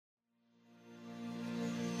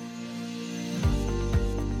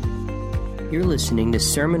You're listening to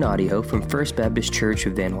sermon audio from First Baptist Church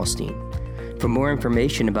of Van Alstyne. For more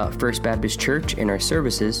information about First Baptist Church and our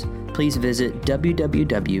services, please visit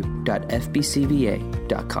www.fbcva.com.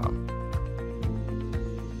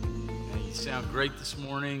 Hey, you sound great this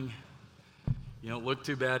morning. You don't look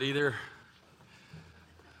too bad either.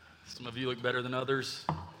 Some of you look better than others.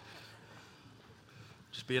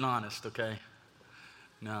 Just being honest, okay?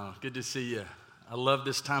 No, good to see you. I love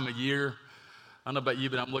this time of year. I don't know about you,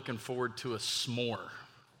 but I'm looking forward to a s'more.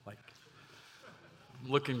 I'm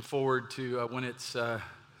looking forward to when it's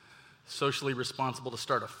socially responsible to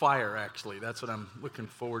start a fire, actually. That's what I'm looking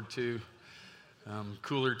forward to.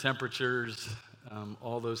 Cooler temperatures,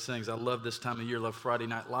 all those things. I love this time of year. Love Friday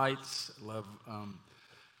Night Lights. Love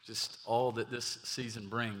just all that this season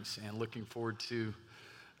brings, and looking forward to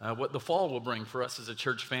what the fall will bring for us as a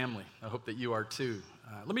church family. I hope that you are too.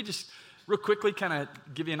 Let me just real quickly kind of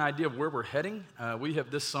give you an idea of where we're heading. We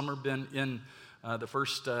have this summer been in the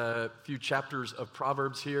first few chapters of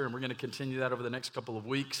Proverbs here, and we're going to continue that over the next couple of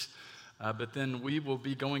weeks. But then we will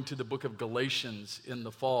be going to the book of Galatians in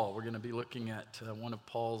the fall. We're going to be looking at one of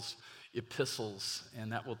Paul's epistles,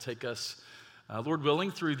 and that will take us, Lord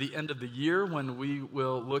willing, through the end of the year when we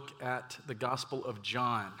will look at the Gospel of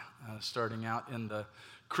John, starting out in the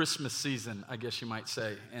Christmas season, I guess you might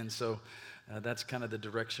say. And so that's kind of the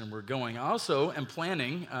direction we're going. I also am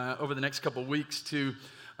planning over the next couple of weeks to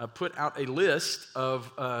put out a list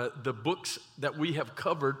of the books that we have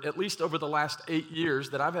covered, at least over the last 8 years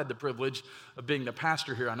that I've had the privilege of being the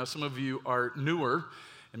pastor here. I know some of you are newer,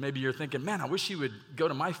 and maybe you're thinking, man, I wish you would go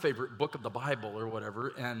to my favorite book of the Bible or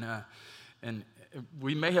whatever. And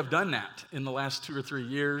we may have done that in the last 2 or 3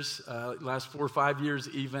 years, last 4 or 5 years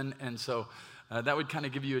even. And so that would kind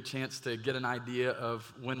of give you a chance to get an idea of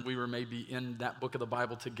when we were maybe in that book of the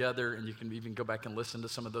Bible together, and you can even go back and listen to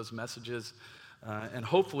some of those messages. And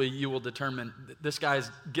hopefully you will determine this guy's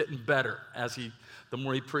getting better the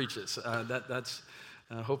more he preaches. That's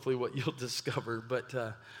hopefully what you'll discover. But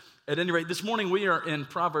at any rate, this morning we are in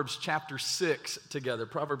Proverbs chapter 6 together.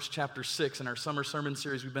 Proverbs chapter 6. In our summer sermon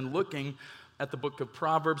series, we've been looking at the book of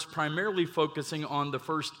Proverbs, primarily focusing on the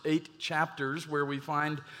first 8 chapters, where we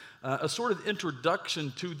find a sort of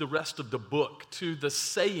introduction to the rest of the book, to the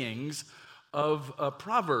sayings of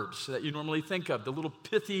Proverbs that you normally think of, the little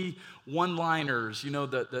pithy one-liners,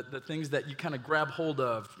 the things that you kind of grab hold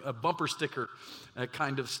of, a bumper sticker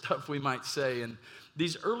kind of stuff, we might say. And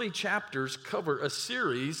these early chapters cover a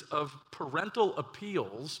series of parental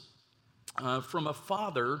appeals from a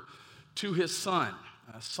father to his son,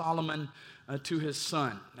 Solomon to his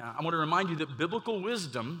son. Now, I want to remind you that biblical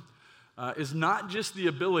wisdom is not just the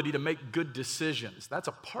ability to make good decisions. That's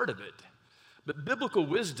a part of it. But biblical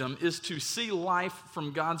wisdom is to see life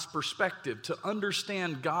from God's perspective, to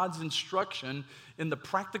understand God's instruction in the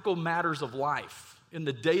practical matters of life, in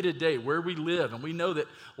the day-to-day, where we live. And we know that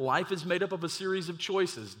life is made up of a series of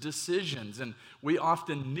choices, decisions, and we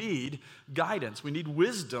often need guidance. We need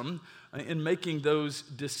wisdom in making those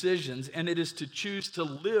decisions, and it is to choose to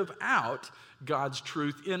live out God's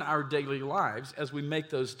truth in our daily lives as we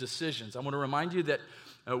make those decisions. I want to remind you that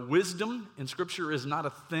wisdom in Scripture is not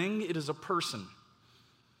a thing, it is a person.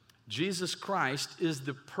 Jesus Christ is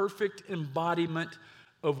the perfect embodiment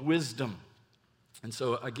of wisdom. And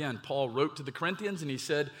so again, Paul wrote to the Corinthians and he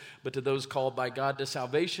said, "But to those called by God to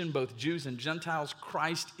salvation, both Jews and Gentiles,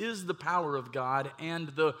 Christ is the power of God and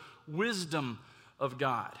the wisdom of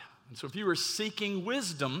God." And so if you are seeking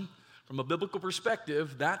wisdom from a biblical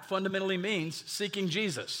perspective, that fundamentally means seeking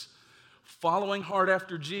Jesus, following hard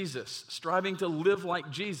after Jesus, striving to live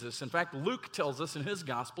like Jesus. In fact, Luke tells us in his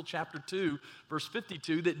gospel, chapter 2, verse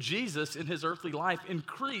 52, that Jesus in his earthly life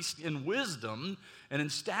increased in wisdom and in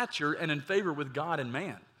stature and in favor with God and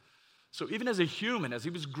man. So even as a human, as he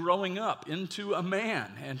was growing up into a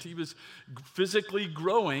man and he was physically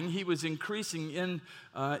growing, he was increasing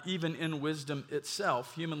even in wisdom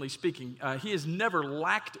itself, humanly speaking. He has never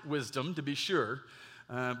lacked wisdom, to be sure,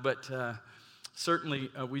 but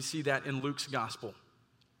certainly we see that in Luke's gospel.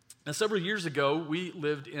 Now, several years ago, we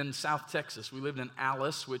lived in South Texas. We lived in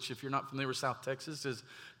Alice, which, if you're not familiar with South Texas, is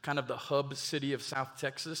kind of the hub city of South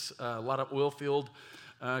Texas. A lot of oil field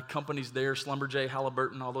companies there, Schlumberger,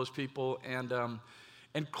 Halliburton, all those people, and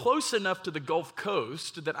close enough to the Gulf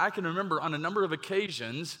Coast that I can remember on a number of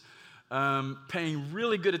occasions paying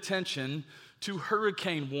really good attention to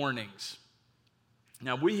hurricane warnings.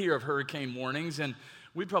 Now, we hear of hurricane warnings, and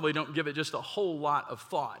we probably don't give it just a whole lot of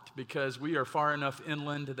thought because we are far enough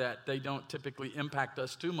inland that they don't typically impact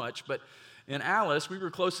us too much. But in Alice, we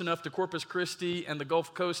were close enough to Corpus Christi and the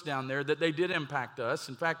Gulf Coast down there that they did impact us.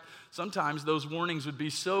 In fact, sometimes those warnings would be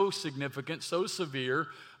so significant, so severe,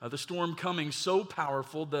 the storm coming so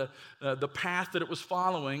powerful, the path that it was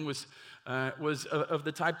following was of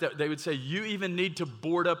the type that they would say, you even need to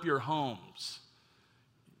board up your homes.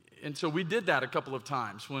 And so we did that a couple of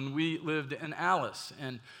times when we lived in Alice.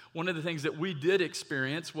 And one of the things that we did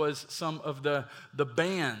experience was some of the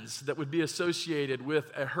bands that would be associated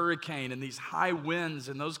with a hurricane and these high winds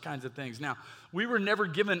and those kinds of things. Now, we were never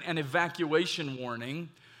given an evacuation warning,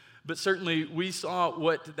 but certainly we saw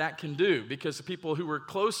what that can do, because the people who were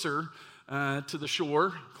closer to the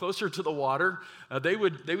shore, closer to the water, they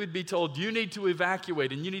would be told, you need to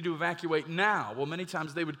evacuate, and you need to evacuate now. Well, many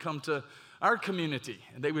times they would come to our community,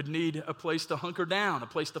 and they would need a place to hunker down, a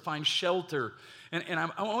place to find shelter. And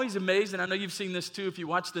I'm always amazed, and I know you've seen this too, if you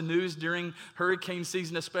watch the news during hurricane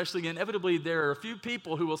season especially, inevitably there are a few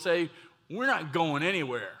people who will say, we're not going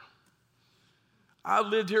anywhere. I've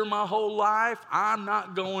lived here my whole life. I'm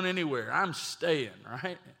not going anywhere. I'm staying,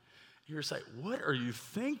 right? You're just like, what are you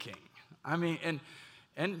thinking? I mean,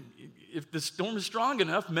 and if the storm is strong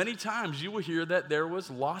enough, many times you will hear that there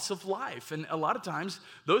was loss of life. And a lot of times,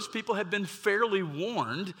 those people had been fairly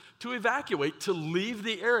warned to evacuate, to leave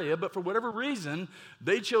the area, but for whatever reason,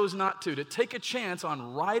 they chose not to take a chance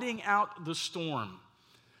on riding out the storm.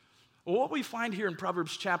 Well, what we find here in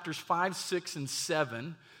Proverbs chapters 5, 6, and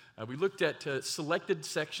 7, we looked at selected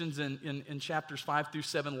sections in chapters 5 through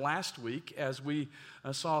 7 last week as we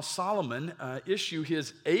saw Solomon issue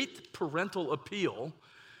his 8th parental appeal.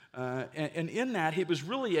 And in that, it was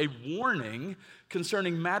really a warning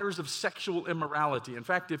concerning matters of sexual immorality. In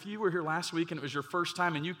fact, if you were here last week and it was your first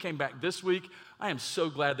time and you came back this week, I am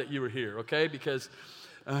so glad that you were here, okay? Because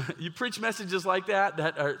you preach messages like that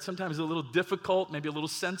are sometimes a little difficult, maybe a little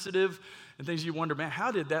sensitive, and things you wonder, man, how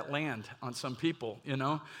did that land on some people, you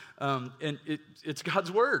know? And it's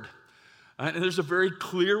God's word. And there's a very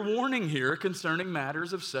clear warning here concerning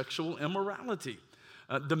matters of sexual immorality.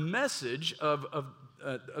 The message of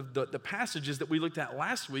the passages that we looked at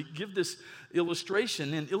last week give this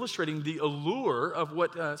illustration in illustrating the allure of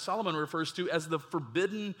what Solomon refers to as the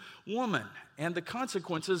forbidden woman and the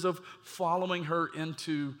consequences of following her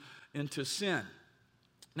into sin.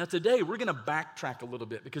 Now today we're going to backtrack a little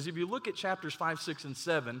bit, because if you look at chapters 5, 6, and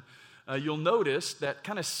 7, you'll notice that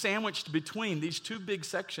kind of sandwiched between these two big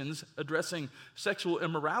sections addressing sexual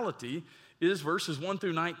immorality is verses 1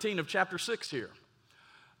 through 19 of chapter 6 here.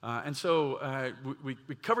 And so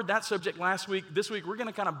we covered that subject last week. This week, we're going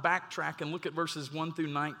to kind of backtrack and look at verses 1 through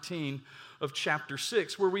 19 of chapter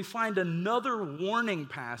 6, where we find another warning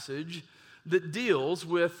passage that deals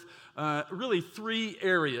with really three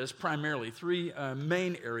areas, primarily, three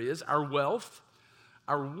main areas: our wealth,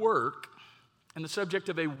 our work, and the subject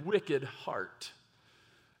of a wicked heart.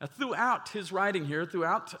 Now, throughout his writing here,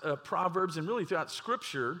 throughout Proverbs, and really throughout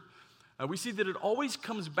Scripture, we see that it always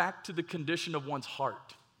comes back to the condition of one's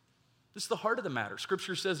heart. This is the heart of the matter.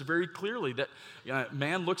 Scripture says very clearly that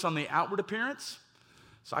man looks on the outward appearance.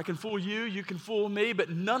 So I can fool you, you can fool me, but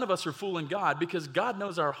none of us are fooling God, because God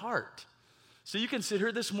knows our heart. So you can sit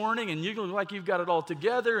here this morning and you look like you've got it all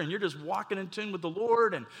together and you're just walking in tune with the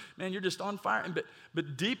Lord and, man, you're just on fire.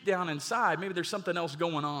 But deep down inside, maybe there's something else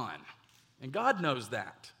going on. And God knows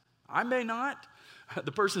that. I may not.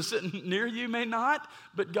 The person sitting near you may not,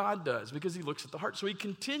 but God does, because he looks at the heart. So he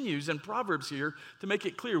continues in Proverbs here to make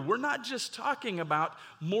it clear. We're not just talking about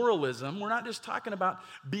moralism. We're not just talking about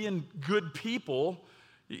being good people.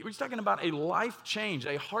 He's talking about a life change,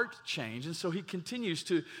 a heart change. And so he continues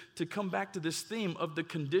to come back to this theme of the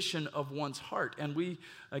condition of one's heart. And we,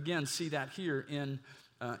 again, see that here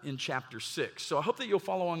in chapter 6. So I hope that you'll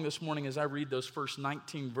follow along this morning as I read those first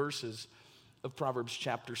 19 verses of Proverbs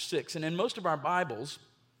chapter 6. And in most of our Bibles,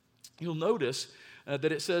 you'll notice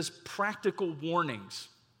that it says practical warnings.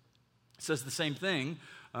 It says the same thing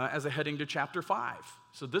as a heading to chapter 5.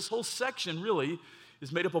 So this whole section really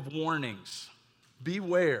is made up of warnings.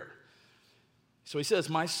 Beware. So he says,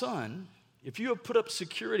 my son, if you have put up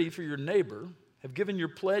security for your neighbor, have given your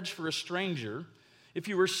pledge for a stranger, if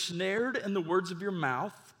you were snared in the words of your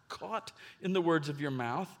mouth, caught in the words of your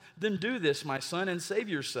mouth, then do this, my son, and save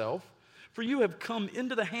yourself. For you have come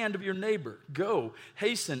into the hand of your neighbor. Go,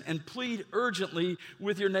 hasten, and plead urgently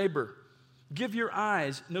with your neighbor. Give your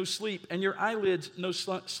eyes no sleep, and your eyelids no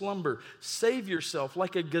slumber. Save yourself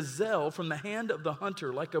like a gazelle from the hand of the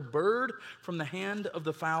hunter, like a bird from the hand of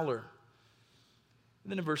the fowler.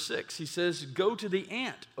 And then in verse 6, he says, go to the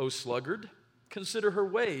ant, O sluggard, consider her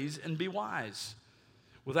ways and be wise.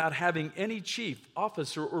 Without having any chief,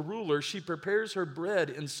 officer, or ruler, she prepares her bread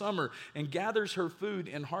in summer and gathers her food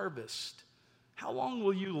in harvest. How long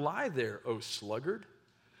will you lie there, O sluggard?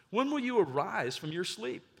 When will you arise from your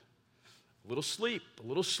sleep? A little sleep, a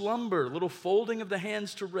little slumber, a little folding of the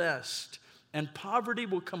hands to rest, and poverty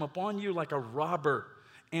will come upon you like a robber,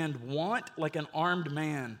 and want like an armed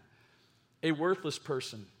man. A worthless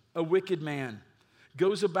person, a wicked man,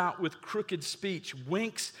 goes about with crooked speech,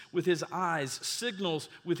 winks with his eyes, signals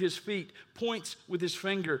with his feet, points with his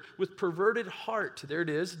finger, with perverted heart, there it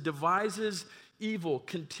is, devises evil,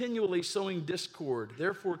 continually sowing discord.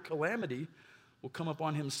 Therefore, calamity will come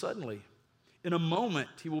upon him suddenly. In a moment,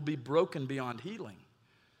 he will be broken beyond healing.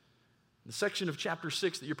 The section of chapter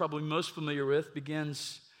 6 that you're probably most familiar with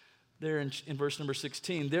begins there in verse number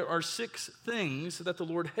 16. There are 6 things that the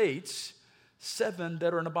Lord hates, 7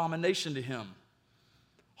 that are an abomination to him.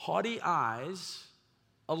 Haughty eyes,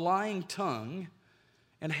 a lying tongue,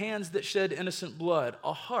 and hands that shed innocent blood,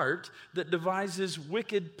 a heart that devises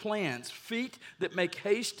wicked plans, feet that make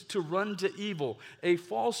haste to run to evil, a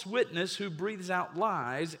false witness who breathes out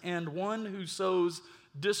lies, and one who sows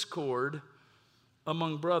discord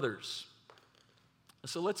among brothers.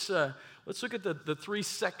 So let's look at the 3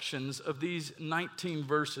 sections of these 19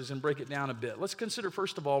 verses and break it down a bit. Let's consider,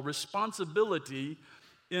 first of all, responsibility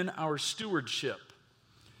in our stewardship.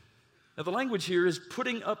 Now, the language here is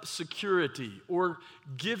putting up security or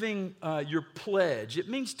giving your pledge. It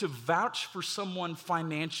means to vouch for someone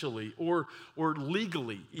financially or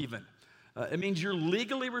legally even. It means you're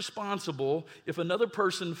legally responsible if another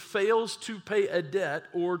person fails to pay a debt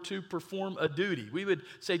or to perform a duty. We would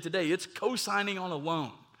say today it's co-signing on a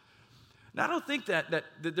loan. Now, I don't think that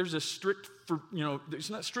there's a strict, it's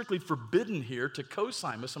not strictly forbidden here to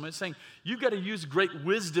co-sign with someone. It's saying you've got to use great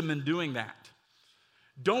wisdom in doing that.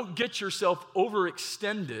 Don't get yourself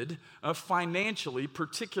overextended financially,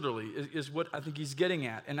 particularly, is what I think he's getting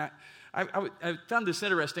at. And I found this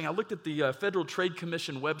interesting. I looked at the Federal Trade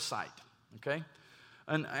Commission website, okay?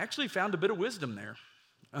 And I actually found a bit of wisdom there.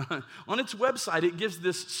 On its website, it gives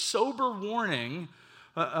this sober warning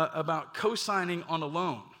about co-signing on a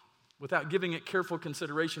loan without giving it careful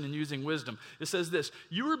consideration and using wisdom. It says this: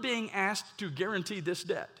 you are being asked to guarantee this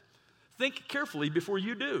debt. Think carefully before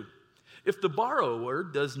you do. If the borrower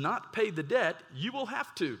does not pay the debt, you will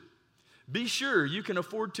have to. Be sure you can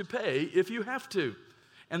afford to pay if you have to,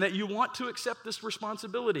 and that you want to accept this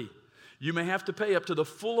responsibility. You may have to pay up to the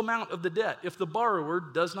full amount of the debt if the borrower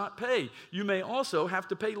does not pay. You may also have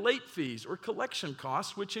to pay late fees or collection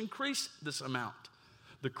costs, which increase this amount.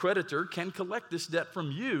 The creditor can collect this debt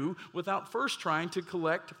from you without first trying to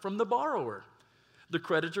collect from the borrower. The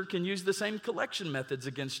creditor can use the same collection methods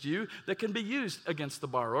against you that can be used against the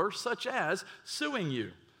borrower, such as suing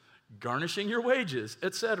you, garnishing your wages,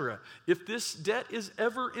 etc. If this debt is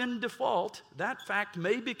ever in default, that fact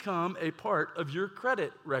may become a part of your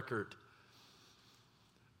credit record.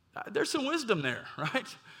 There's some wisdom there,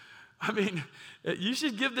 right? I mean, you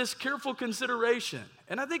should give this careful consideration.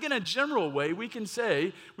 And I think in a general way, we can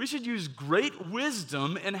say we should use great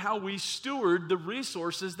wisdom in how we steward the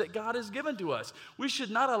resources that God has given to us. We should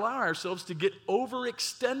not allow ourselves to get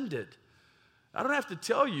overextended. I don't have to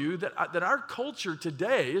tell you that our culture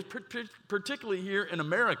today, particularly here in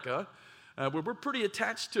America, where we're pretty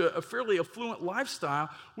attached to a fairly affluent lifestyle,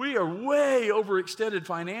 we are way overextended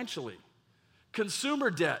financially. Consumer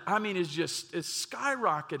debt, it's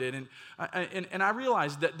skyrocketed. And I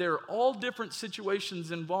realize that there are all different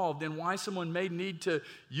situations involved in why someone may need to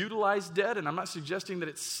utilize debt. And I'm not suggesting that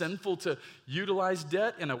it's sinful to utilize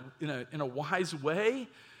debt in a wise way.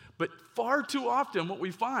 But far too often what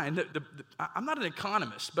we find, I'm not an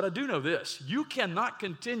economist, but I do know this. You cannot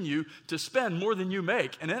continue to spend more than you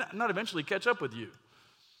make and then not eventually catch up with you.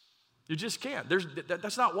 You just can't.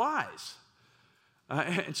 That's not wise.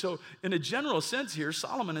 And so in a general sense here,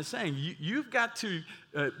 Solomon is saying you've got to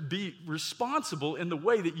be responsible in the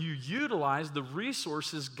way that you utilize the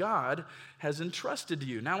resources God has entrusted to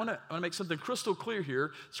you. Now, I want to make something crystal clear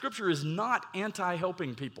here. Scripture is not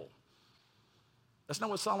anti-helping people. That's not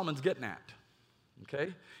what Solomon's getting at,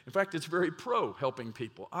 okay? In fact, it's very pro-helping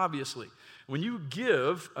people, obviously. When you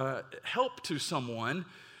give help to someone,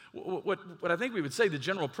 what I think we would say the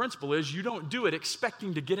general principle is you don't do it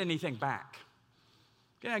expecting to get anything back.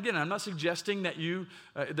 Again, I'm not suggesting that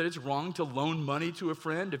that it's wrong to loan money to a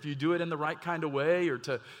friend if you do it in the right kind of way, or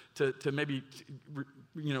to maybe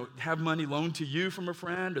have money loaned to you from a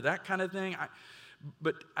friend or that kind of thing.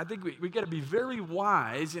 But I think we got to be very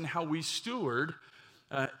wise in how we steward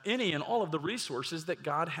any and all of the resources that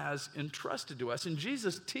God has entrusted to us. And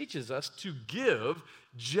Jesus teaches us to give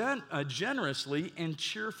generously and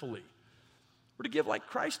cheerfully. We're to give like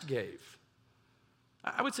Christ gave.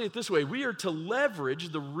 I would say it this way: we are to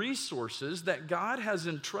leverage the resources that God has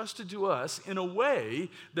entrusted to us in a way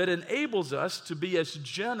that enables us to be as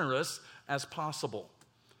generous as possible.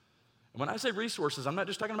 And when I say resources, I'm not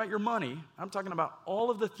just talking about your money. I'm talking about all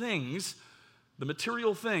of the things, the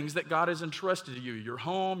material things that God has entrusted to you: your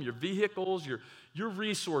home, your vehicles, your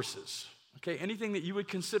resources, okay? Anything that you would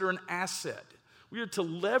consider an asset. We are to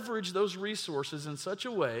leverage those resources in such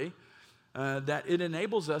a way that it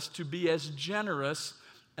enables us to be as generous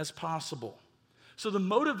as possible. So the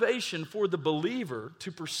motivation for the believer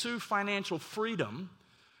to pursue financial freedom,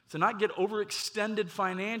 to not get overextended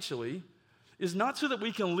financially, is not so that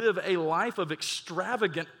we can live a life of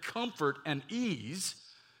extravagant comfort and ease.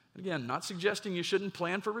 Again, not suggesting you shouldn't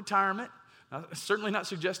plan for retirement, certainly not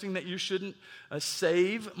suggesting that you shouldn't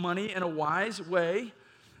save money in a wise way.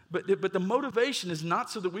 But the motivation is not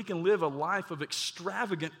so that we can live a life of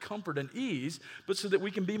extravagant comfort and ease, but so that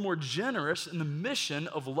we can be more generous in the mission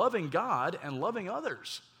of loving God and loving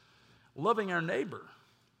others, loving our neighbor.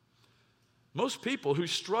 Most people who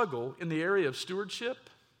struggle in the area of stewardship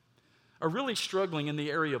are really struggling in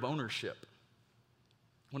the area of ownership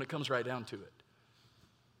when it comes right down to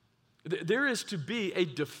it. There is to be a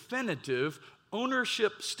definitive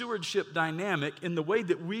ownership, stewardship dynamic in the way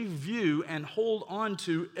that we view and hold on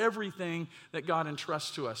to everything that God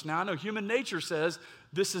entrusts to us. Now, I know human nature says,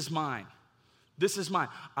 this is mine. This is mine.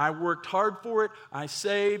 I worked hard for it. I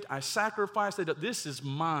saved. I sacrificed. This is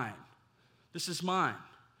mine. This is mine.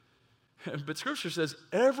 But Scripture says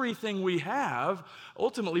everything we have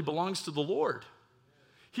ultimately belongs to the Lord.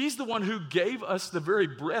 He's the one who gave us the very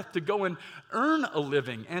breath to go and earn a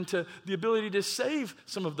living and to the ability to save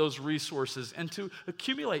some of those resources and to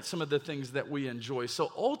accumulate some of the things that we enjoy. So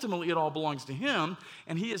ultimately it all belongs to Him,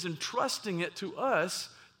 and He is entrusting it to us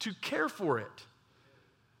to care for it.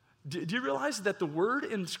 Do you realize that the word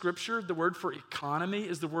in Scripture, the word for economy,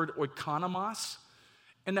 is the word oikonomos?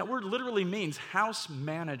 And that word literally means house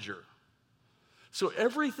manager. So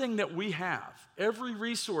everything that we have, every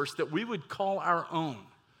resource that we would call our own,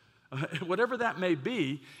 whatever that may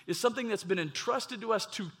be, is something that's been entrusted to us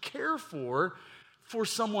to care for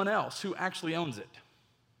someone else who actually owns it.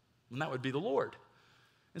 And that would be the Lord.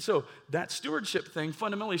 And so that stewardship thing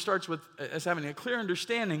fundamentally starts with us having a clear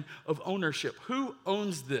understanding of ownership. Who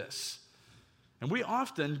owns this? And we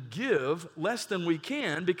often give less than we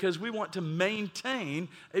can because we want to maintain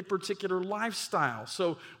a particular lifestyle.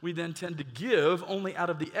 So we then tend to give only out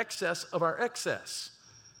of the excess of our excess.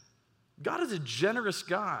 God is a generous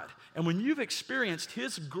God. And when you've experienced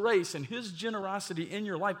His grace and His generosity in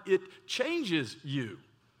your life, it changes you.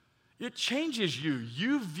 It changes you.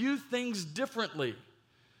 You view things differently.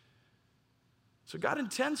 So God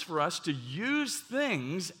intends for us to use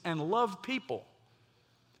things and love people.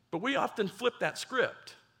 But we often flip that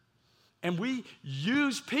script. And we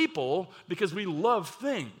use people because we love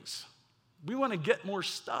things. We want to get more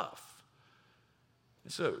stuff.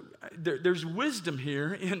 So there's wisdom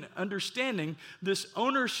here in understanding this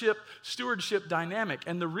ownership, stewardship dynamic.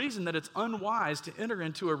 And the reason that it's unwise to enter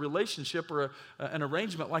into a relationship or an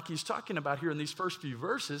arrangement like he's talking about here in these first few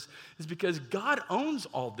verses is because God owns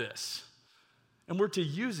all this. And we're to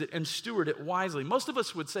use it and steward it wisely. Most of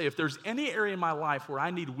us would say if there's any area in my life where I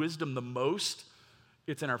need wisdom the most,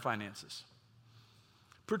 it's in our finances.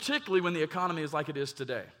 Particularly when the economy is like it is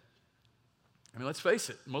today. I mean, let's face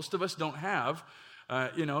it, most of us don't have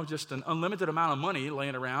just an unlimited amount of money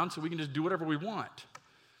laying around so we can just do whatever we want.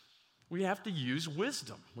 We have to use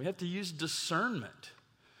wisdom. We have to use discernment.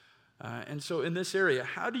 And so in this area,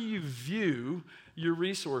 how do you view your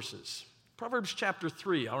resources? Proverbs chapter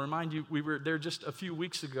 3, I'll remind you, we were there just a few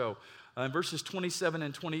weeks ago. In verses 27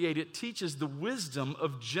 and 28, it teaches the wisdom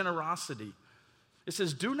of generosity. It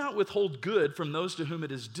says, do not withhold good from those to whom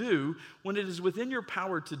it is due when it is within your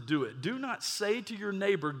power to do it. Do not say to your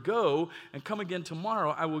neighbor, go and come again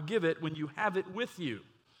tomorrow. I will give it when you have it with you.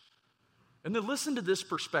 And then listen to this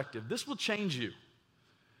perspective. This will change you.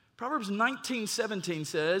 Proverbs 19:17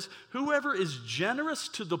 says, whoever is generous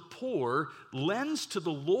to the poor lends to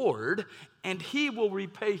the Lord, and He will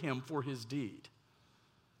repay him for his deed.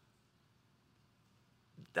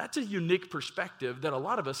 That's a unique perspective that a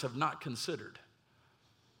lot of us have not considered.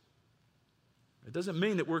 It doesn't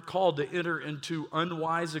mean that we're called to enter into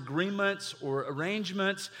unwise agreements or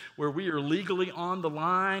arrangements where we are legally on the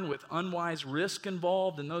line with unwise risk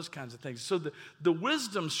involved and those kinds of things. So the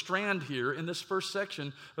wisdom strand here in this first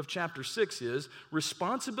section of chapter 6 is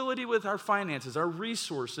responsibility with our finances, our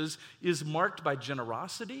resources, is marked by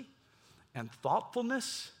generosity and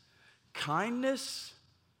thoughtfulness, kindness,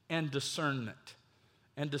 and discernment.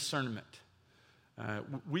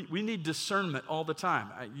 We need discernment all the time.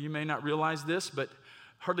 You may not realize this, but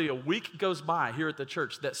hardly a week goes by here at the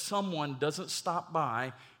church that someone doesn't stop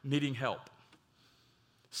by needing help.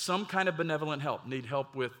 Some kind of benevolent help. Need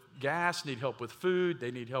help with gas, need help with food,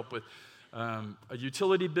 they need help with a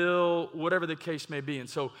utility bill, whatever the case may be. And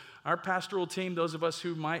so our pastoral team, those of us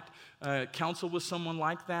who might counsel with someone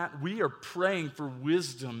like that, we are praying for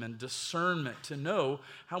wisdom and discernment to know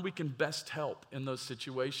how we can best help in those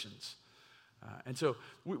situations. And so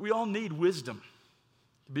we all need wisdom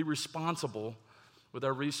to be responsible with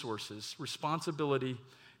our resources, responsibility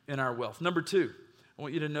in our wealth. Number 2, I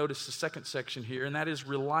want you to notice the second section here, and that is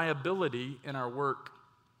reliability in our work.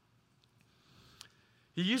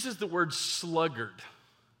 He uses the word sluggard.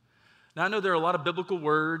 Now, I know there are a lot of biblical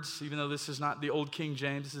words, even though this is not the old King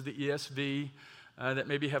James, this is the ESV, that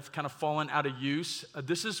maybe have kind of fallen out of use.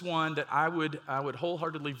 This is one that I would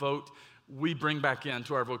wholeheartedly vote we bring back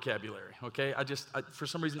into our vocabulary, okay? For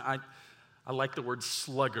some reason, I like the word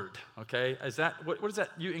sluggard, okay? Is that, what is that,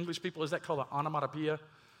 you English people, is that called an onomatopoeia?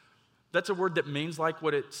 That's a word that means like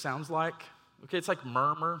what it sounds like, okay? It's like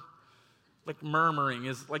murmur. Like murmuring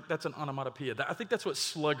is like, that's an onomatopoeia. I think that's what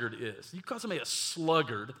sluggard is. You call somebody a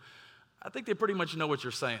sluggard, I think they pretty much know what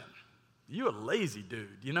you're saying. You a lazy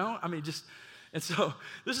dude, you know? And so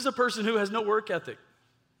this is a person who has no work ethic.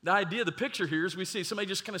 The idea, the picture here is we see somebody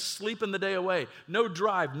just kind of sleeping the day away. No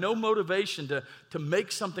drive, no motivation to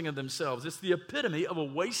make something of themselves. It's the epitome of a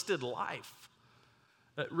wasted life.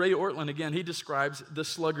 Ray Ortlund, again, he describes the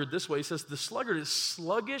sluggard this way. He says, the sluggard is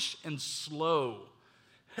sluggish and slow,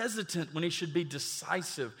 hesitant when he should be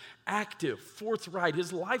decisive, active, forthright.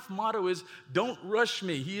 His life motto is, don't rush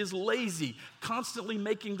me. He is lazy, constantly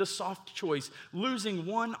making the soft choice, losing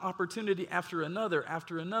one opportunity after another,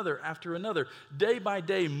 after another, after another, day by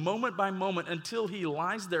day, moment by moment, until he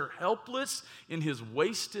lies there helpless in his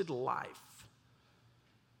wasted life.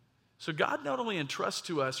 So God not only entrusts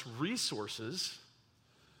to us resources,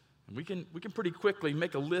 and we can pretty quickly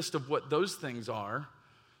make a list of what those things are,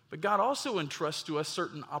 but God also entrusts to us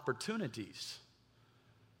certain opportunities.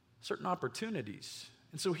 Certain opportunities.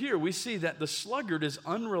 And so here we see that the sluggard is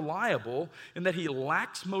unreliable in that he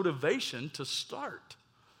lacks motivation to start.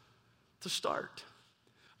 To start.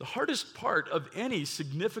 The hardest part of any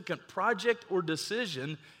significant project or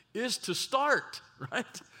decision is to start, right?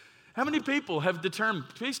 How many people have determined,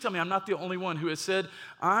 please tell me I'm not the only one who has said,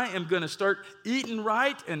 I am going to start eating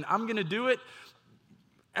right and I'm going to do it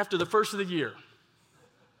after the first of the year.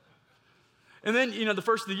 And then, the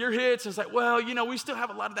first of the year hits, and it's like, well, we still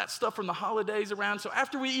have a lot of that stuff from the holidays around, so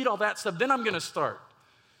after we eat all that stuff, then I'm going to start.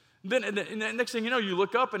 Then, and the next thing you know, you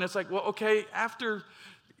look up, and it's like, well, okay, after,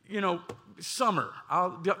 summer,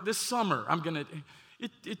 this summer, I'm going to,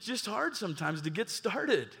 it's just hard sometimes to get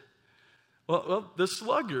started. Well, the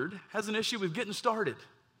sluggard has an issue with getting started.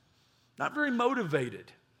 Not very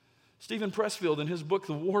motivated. Stephen Pressfield, in his book,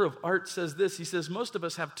 The War of Art, says this. He says, most of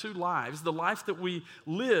us have two lives, the life that we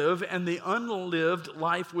live and the unlived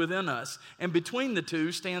life within us. And between the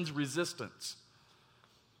two stands resistance.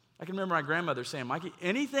 I can remember my grandmother saying, Mikey,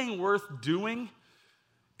 anything worth doing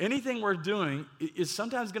is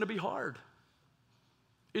sometimes going to be hard.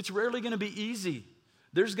 It's rarely going to be easy.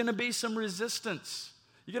 There's going to be some resistance.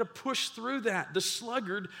 You got to push through that. The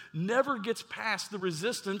sluggard never gets past the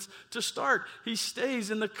resistance to start. He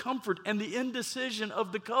stays in the comfort and the indecision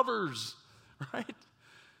of the covers, right?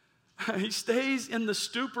 He stays in the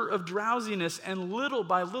stupor of drowsiness, and little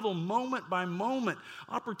by little, moment by moment,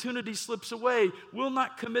 opportunity slips away, will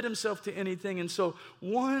not commit himself to anything. And so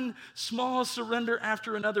one small surrender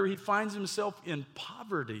after another, he finds himself in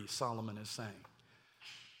poverty, Solomon is saying.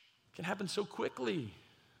 It can happen so quickly.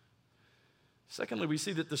 Secondly, we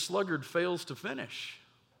see that the sluggard fails to finish.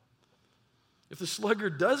 If the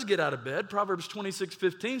sluggard does get out of bed, Proverbs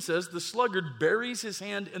 26:15 says, the sluggard buries his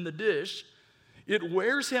hand in the dish. It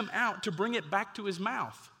wears him out to bring it back to his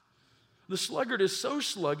mouth. The sluggard is so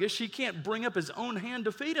sluggish, he can't bring up his own hand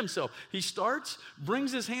to feed himself. He starts,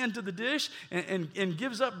 brings his hand to the dish, and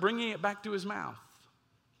gives up bringing it back to his mouth.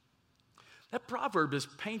 That proverb is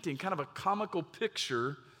painting kind of a comical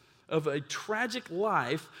picture of a tragic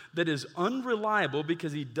life that is unreliable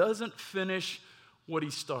because he doesn't finish what he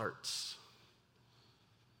starts.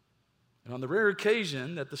 And on the rare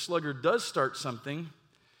occasion that the sluggard does start something,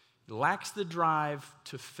 he lacks the drive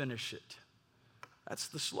to finish it. That's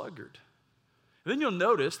the sluggard. And then you'll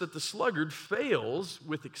notice that the sluggard fails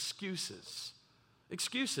with excuses.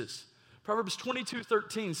 Excuses. Proverbs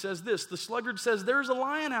 22:13 says this, the sluggard says, there's a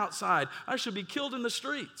lion outside. I should be killed in the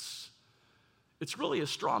streets. It's really a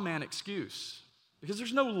straw man excuse because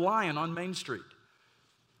there's no lion on Main Street.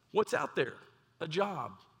 What's out there? A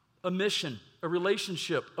job, a mission, a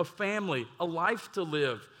relationship, a family, a life to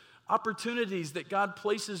live, opportunities that God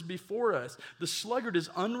places before us. The sluggard is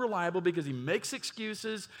unreliable because he makes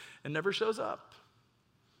excuses and never shows up.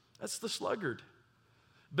 That's the sluggard.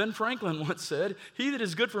 Ben Franklin once said, "He that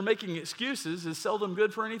is good for making excuses is seldom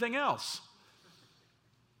good for anything else."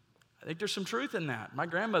 I think there's some truth in that. My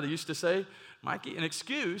grandmother used to say, "Mikey, an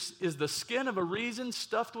excuse is the skin of a reason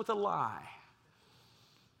stuffed with a lie."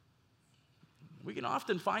 We can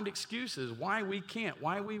often find excuses why we can't,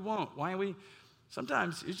 why we won't,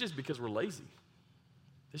 sometimes it's just because we're lazy.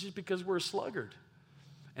 It's just because we're a sluggard.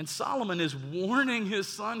 And Solomon is warning his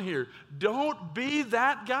son here, don't be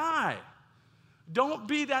that guy. Don't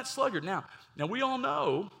be that sluggard. Now we all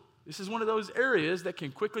know this is one of those areas that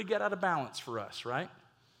can quickly get out of balance for us, right?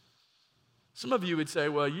 Some of you would say,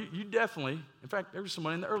 well, you definitely, in fact, there was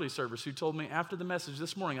someone in the early service who told me after the message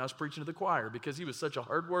this morning I was preaching to the choir because he was such a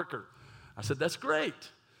hard worker. I said, that's great.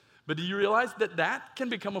 But do you realize that can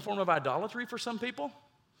become a form of idolatry for some people?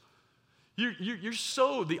 You're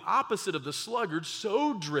so the opposite of the sluggard,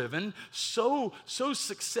 so driven, so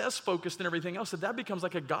success-focused and everything else that becomes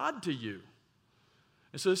like a god to you.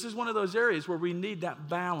 And so this is one of those areas where we need that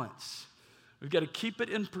balance. We've got to keep it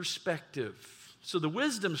in perspective. So the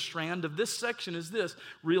wisdom strand of this section is this: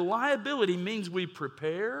 reliability means we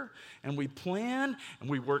prepare and we plan and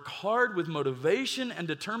we work hard with motivation and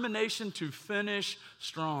determination to finish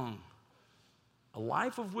strong. A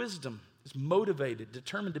life of wisdom is motivated,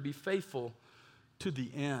 determined to be faithful to the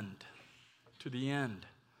end. To the end.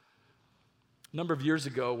 A number of years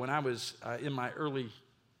ago, when I was in my early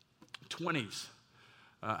 20s,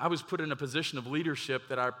 I was put in a position of leadership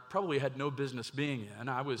that I probably had no business being in.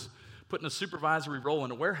 I was put in a supervisory role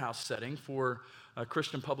in a warehouse setting for a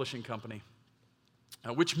Christian publishing company,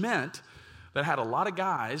 which meant that I had a lot of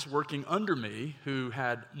guys working under me who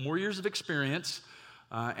had more years of experience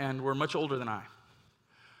and were much older than I.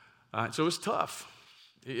 So it was tough.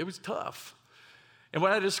 It was tough. And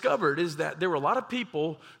what I discovered is that there were a lot of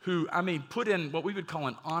people who, put in what we would call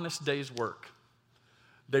an honest day's work.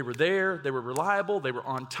 They were there, they were reliable, they were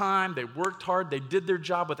on time, they worked hard, they did their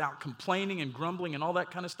job without complaining and grumbling and all that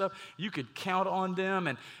kind of stuff. You could count on them,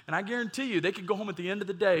 and I guarantee you they could go home at the end of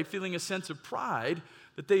the day feeling a sense of pride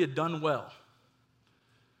that they had done well.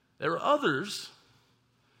 There were others,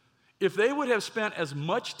 if they would have spent as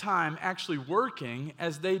much time actually working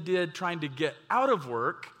as they did trying to get out of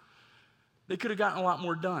work, they could have gotten a lot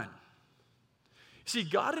more done. See,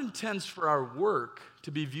 God intends for our work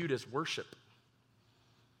to be viewed as worship.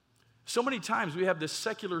 So many times we have this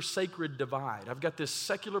secular sacred divide. I've got this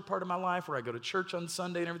secular part of my life where I go to church on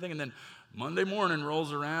Sunday and everything, and then Monday morning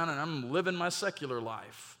rolls around and I'm living my secular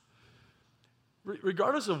life.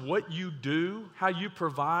 Regardless of what you do, how you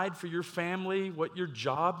provide for your family, what your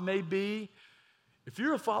job may be, if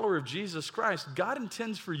you're a follower of Jesus Christ, God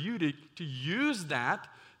intends for you to use that,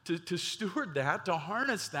 to steward that, to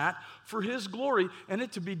harness that for His glory, and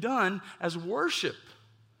it to be done as worship.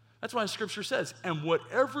 That's why Scripture says, and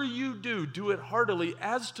whatever you do, do it heartily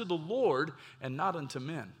as to the Lord and not unto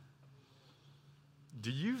men.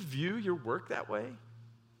 Do you view your work that way?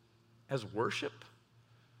 As worship?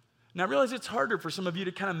 Now, I realize it's harder for some of you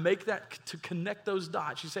to kind of make that, to connect those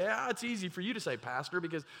dots. You say, it's easy for you to say, Pastor,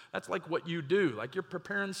 because that's like what you do. Like you're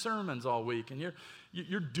preparing sermons all week and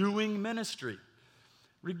you're doing ministry.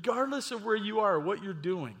 Regardless of where you are or what you're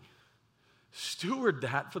doing, steward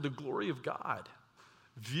that for the glory of God.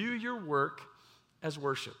 View your work as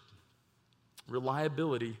worship.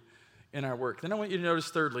 Reliability in our work. Then I want you to notice,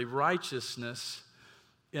 thirdly, righteousness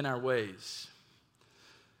in our ways.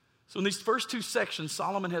 So in these first two sections,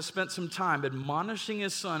 Solomon has spent some time admonishing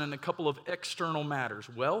his son in a couple of external matters,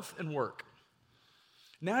 wealth and work.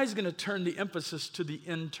 Now he's going to turn the emphasis to the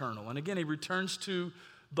internal. And again, he returns to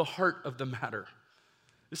the heart of the matter.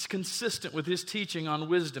 It's consistent with his teaching on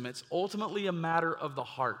wisdom. It's ultimately a matter of the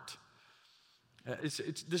heart. This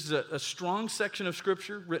is a strong section of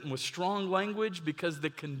Scripture written with strong language because the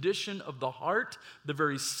condition of the heart, the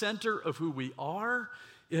very center of who we are,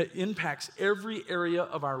 it impacts every area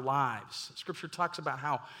of our lives. Scripture talks about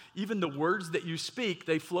how even the words that you speak,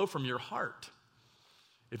 they flow from your heart.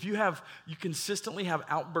 If you consistently have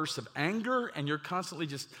outbursts of anger and you're constantly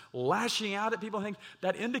just lashing out at people,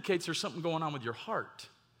 that indicates there's something going on with your heart.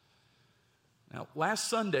 Now, last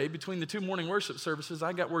Sunday, between the two morning worship services,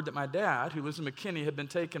 I got word that my dad, who lives in McKinney, had been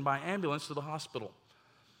taken by ambulance to the hospital.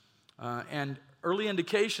 And early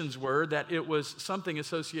indications were that it was something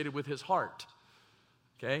associated with his heart.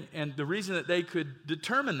 Okay, and the reason that they could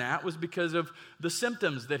determine that was because of the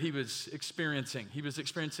symptoms that he was experiencing. He was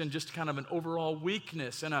experiencing just kind of an overall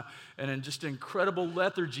weakness and just incredible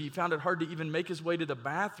lethargy. He found it hard to even make his way to the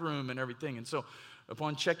bathroom and everything. And so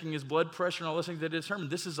upon checking his blood pressure and all those things, they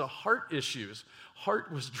determined this is a heart issue. His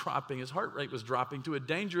heart was dropping. His heart rate was dropping to a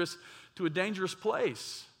dangerous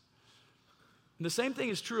place. And the same thing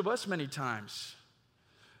is true of us many times.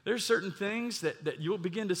 There's certain things that you'll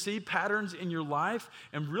begin to see patterns in your life,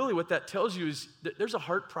 and really what that tells you is that there's a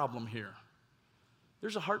heart problem here.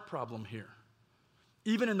 There's a heart problem here.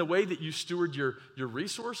 Even in the way that you steward your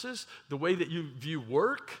resources, the way that you view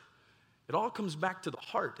work, it all comes back to the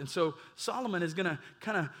heart. And so Solomon is going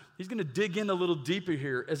to dig in a little deeper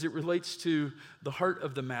here as it relates to the heart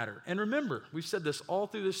of the matter. And remember, we've said this all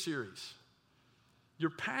through this series. Your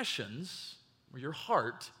passions, or your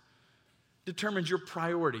heart, determines your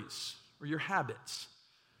priorities or your habits.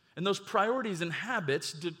 And those priorities and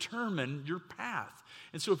habits determine your path.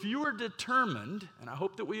 And so if you are determined, and I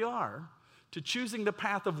hope that we are, to choosing the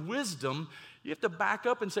path of wisdom, you have to back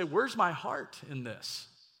up and say, where's my heart in this?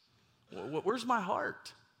 Where's my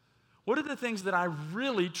heart? What are the things that I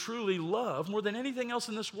really, truly love more than anything else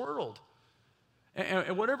in this world?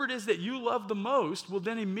 And whatever it is that you love the most, well,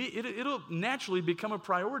 then it'll naturally become a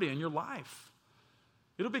priority in your life.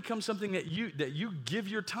 It'll become something that you give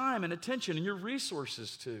your time and attention and your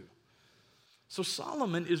resources to. So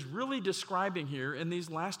Solomon is really describing here in these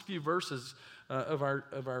last few verses of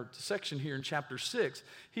our section here in chapter 6,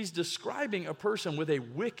 he's describing a person with a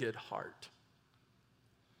wicked heart.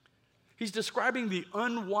 He's describing the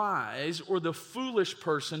unwise or the foolish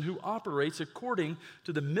person who operates according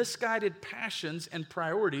to the misguided passions and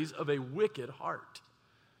priorities of a wicked heart.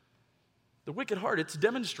 The wicked heart, it's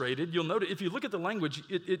demonstrated. You'll notice, if you look at the language,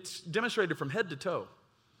 it's demonstrated from head to toe.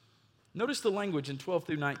 Notice the language in 12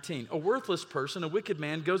 through 19. A worthless person, a wicked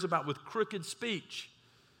man, goes about with crooked speech.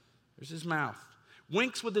 There's his mouth.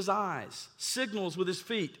 Winks with his eyes, signals with his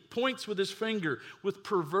feet, points with his finger, with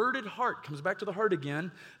perverted heart, comes back to the heart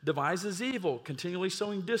again, devises evil, continually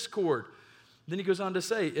sowing discord. Then he goes on to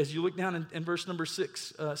say, as you look down in verse number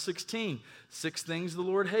 16, 6 things the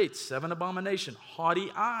Lord hates, 7 abomination, haughty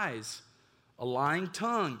eyes, a lying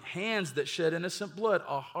tongue, hands that shed innocent blood,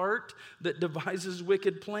 a heart that devises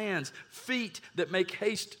wicked plans, feet that make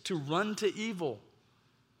haste to run to evil.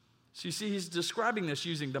 So you see, he's describing this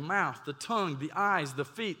using the mouth, the tongue, the eyes, the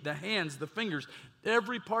feet, the hands, the fingers,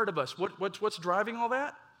 every part of us. What's driving all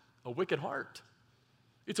that? A wicked heart.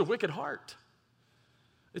 It's a wicked heart.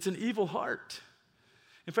 It's an evil heart.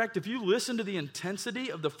 In fact, if you listen to the intensity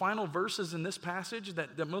of the final verses in this passage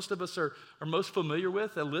that most of us are most familiar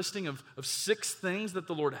with, a listing of 6 things that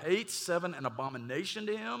the Lord hates, 7 an abomination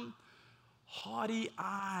to him, haughty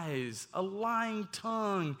eyes, a lying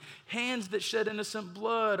tongue, hands that shed innocent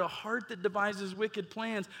blood, a heart that devises wicked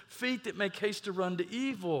plans, feet that make haste to run to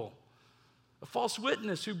evil, a false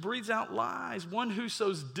witness who breathes out lies, one who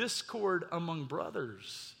sows discord among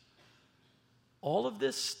brothers. All of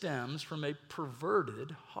this stems from a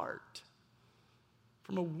perverted heart,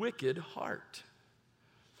 from a wicked heart.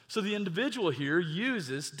 So the individual here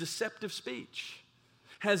uses deceptive speech,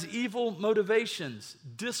 has evil motivations,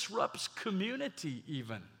 disrupts community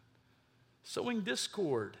even, sowing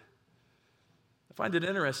discord. I find it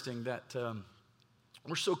interesting that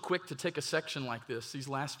we're so quick to take a section like this, these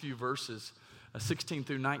last few verses, 16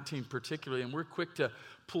 through 19 particularly, and we're quick to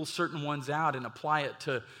pull certain ones out and apply it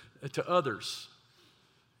to others.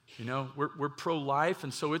 You know, we're pro-life,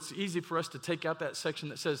 and so it's easy for us to take out that section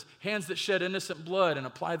that says hands that shed innocent blood and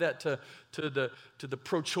apply that to the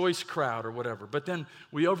pro-choice crowd or whatever. But then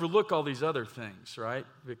we overlook all these other things, right?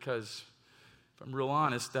 Because if I'm real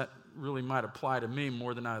honest, that really might apply to me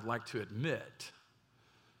more than I'd like to admit.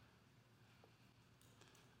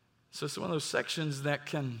 So it's one of those sections that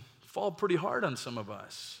can fall pretty hard on some of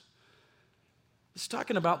us. It's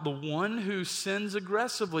talking about the one who sins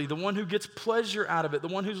aggressively, the one who gets pleasure out of it, the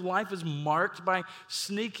one whose life is marked by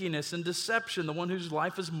sneakiness and deception, the one whose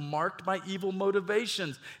life is marked by evil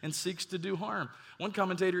motivations and seeks to do harm. One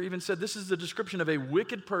commentator even said this is the description of a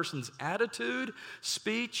wicked person's attitude,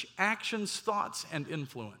 speech, actions, thoughts, and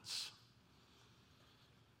influence.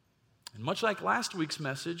 And much like last week's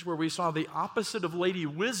message, where we saw the opposite of Lady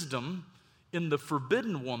Wisdom in the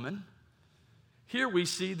forbidden woman, here we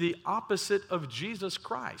see the opposite of Jesus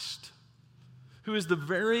Christ, who is the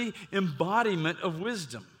very embodiment of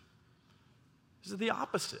wisdom. This is the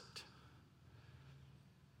opposite.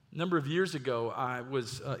 A number of years ago, I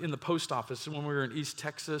was in the post office when we were in East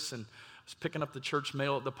Texas, and I was picking up the church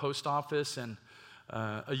mail at the post office, and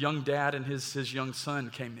a young dad and his young son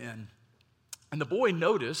came in. And the boy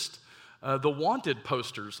noticed the wanted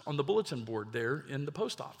posters on the bulletin board there in the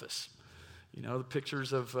post office. You know, the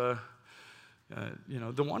pictures of,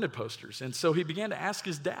 the wanted posters. And so he began to ask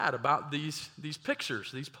his dad about these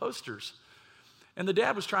pictures, these posters. And the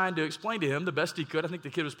dad was trying to explain to him the best he could. I think the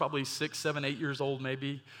kid was probably 6, 7, 8 years old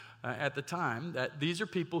maybe at the time, that these are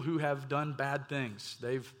people who have done bad things.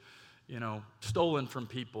 They've, stolen from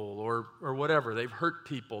people or whatever. They've hurt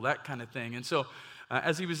people, that kind of thing. And so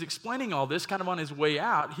as he was explaining all this, kind of on his way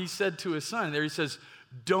out, he said to his son there, he says,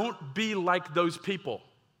 "Don't be like those people."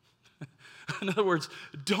 In other words,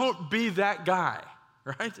 don't be that guy,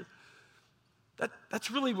 right?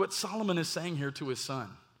 That's really what Solomon is saying here to his son.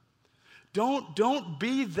 Don't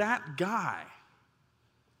be that guy.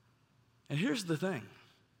 And here's the thing.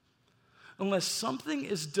 Unless something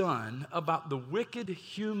is done about the wicked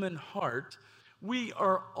human heart, we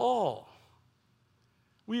are all,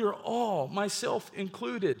 myself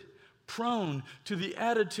included, prone to the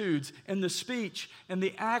attitudes and the speech and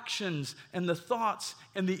the actions and the thoughts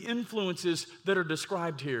and the influences that are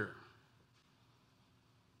described here.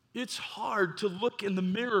 It's hard to look in the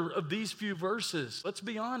mirror of these few verses. Let's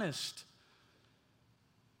be honest.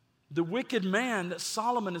 The wicked man that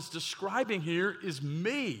Solomon is describing here is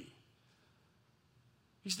me.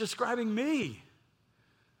 He's describing me.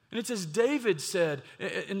 And it's as David said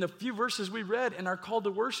in the few verses we read in our call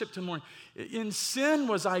to worship tomorrow, "In sin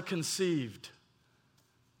was I conceived."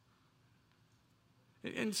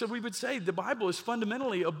 And so we would say the Bible is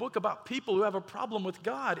fundamentally a book about people who have a problem with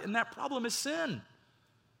God, and that problem is sin.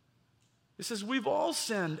 It says we've all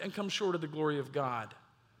sinned and come short of the glory of God.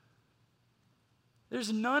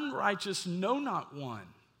 There's none righteous, no, not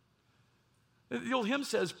one. The old hymn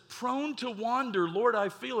says, "Prone to wander, Lord, I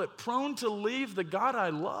feel it, prone to leave the God I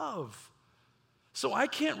love." So I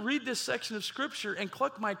can't read this section of Scripture and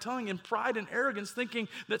cluck my tongue in pride and arrogance thinking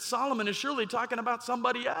that Solomon is surely talking about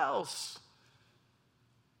somebody else.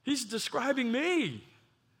 He's describing me.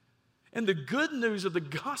 And the good news of the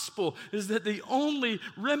gospel is that the only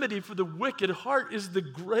remedy for the wicked heart is the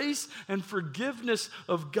grace and forgiveness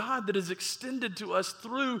of God that is extended to us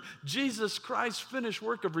through Jesus Christ's finished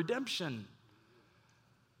work of redemption.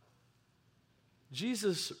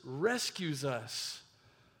 Jesus rescues us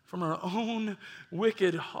from our own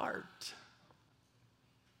wicked heart.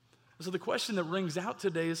 So the question that rings out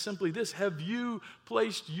today is simply this: have you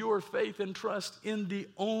placed your faith and trust in the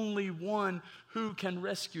only one who can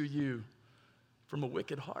rescue you from a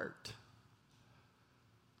wicked heart?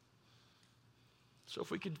 So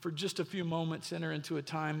if we could, for just a few moments, enter into a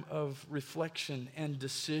time of reflection and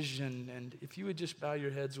decision. And if you would just bow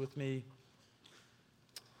your heads with me.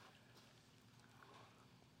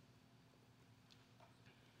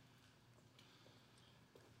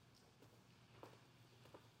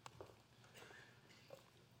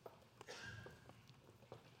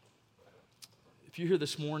 If you're here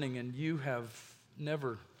this morning and you have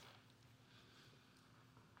never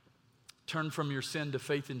turned from your sin to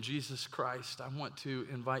faith in Jesus Christ, I want to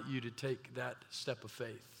invite you to take that step of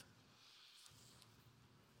faith.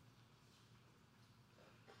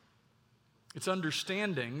 It's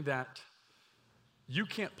understanding that you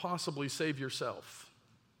can't possibly save yourself.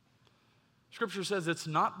 Scripture says it's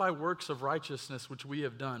not by works of righteousness which we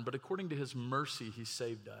have done, but according to his mercy he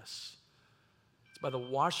saved us. By the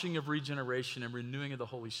washing of regeneration and renewing of the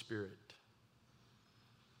Holy Spirit.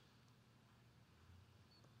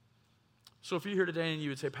 So if you're here today and you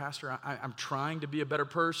would say, "Pastor, I'm trying to be a better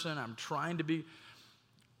person, I've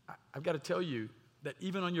got to tell you that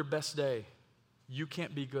even on your best day, you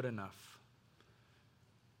can't be good enough.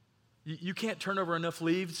 You can't turn over enough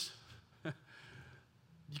leaves.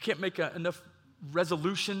 You can't make enough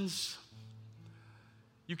resolutions.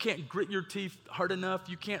 You can't grit your teeth hard enough.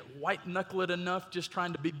 You can't white knuckle it enough just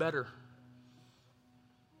trying to be better.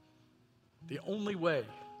 The only way,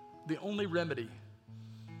 the only remedy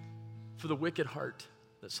for the wicked heart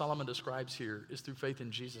that Solomon describes here is through faith in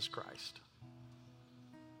Jesus Christ."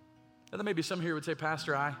 And then maybe some here would say,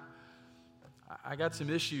 "Pastor, I got some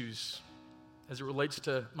issues as it relates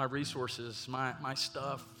to my resources, my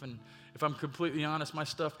stuff. And if I'm completely honest, my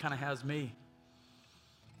stuff kind of has me.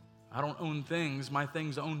 I don't own things, my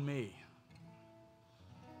things own me."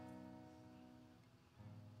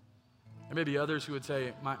 There may be others who would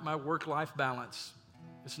say, my work-life balance,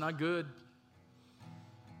 it's not good.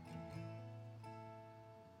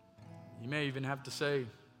 You may even have to say,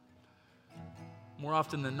 more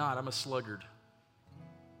often than not, I'm a sluggard.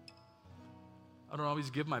 I don't always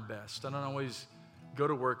give my best. I don't always go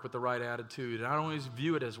to work with the right attitude. And I don't always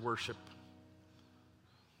view it as worship.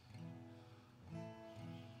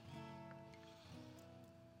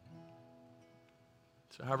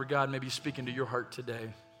 So however God may be speaking to your heart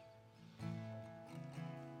today,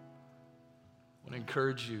 I want to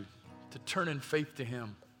encourage you to turn in faith to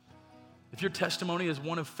him. If your testimony is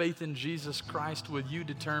one of faith in Jesus Christ, will you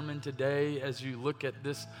determine today as you look at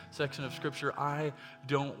this section of Scripture, I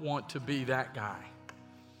don't want to be that guy.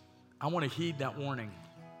 I want to heed that warning.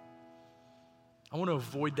 I want to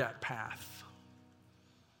avoid that path.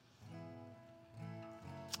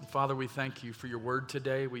 And Father, we thank you for your word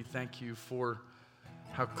today. We thank you for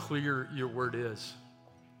how clear your word is.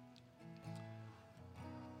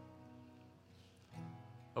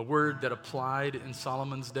 A word that applied in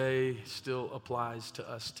Solomon's day still applies to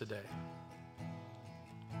us today.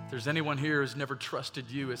 If there's anyone here who's never trusted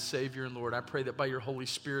you as Savior and Lord, I pray that by your Holy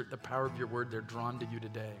Spirit, the power of your word, they're drawn to you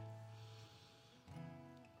today.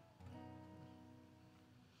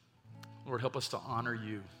 Lord, help us to honor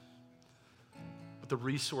you with the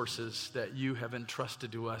resources that you have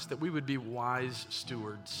entrusted to us, that we would be wise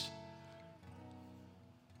stewards.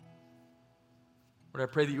 Lord,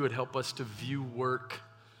 I pray that you would help us to view work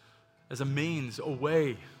as a means, a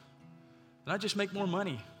way, not just make more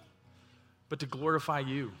money, but to glorify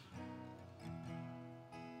you.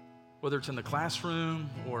 Whether it's in the classroom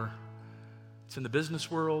or it's in the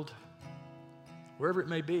business world, wherever it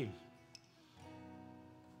may be.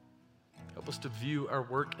 Help us to view our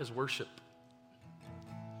work as worship.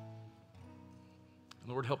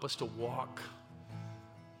 And Lord, help us to walk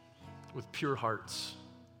with pure hearts.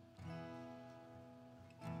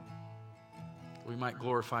 We might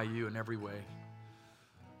glorify you in every way.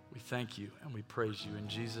 We thank you and we praise you in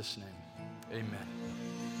Jesus' name. Amen.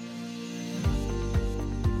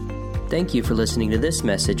 Thank you for listening to this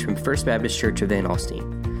message from First Baptist Church of Van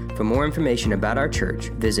Alstyne. For more information about our church,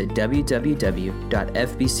 visit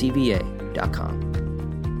www.fbcva.com.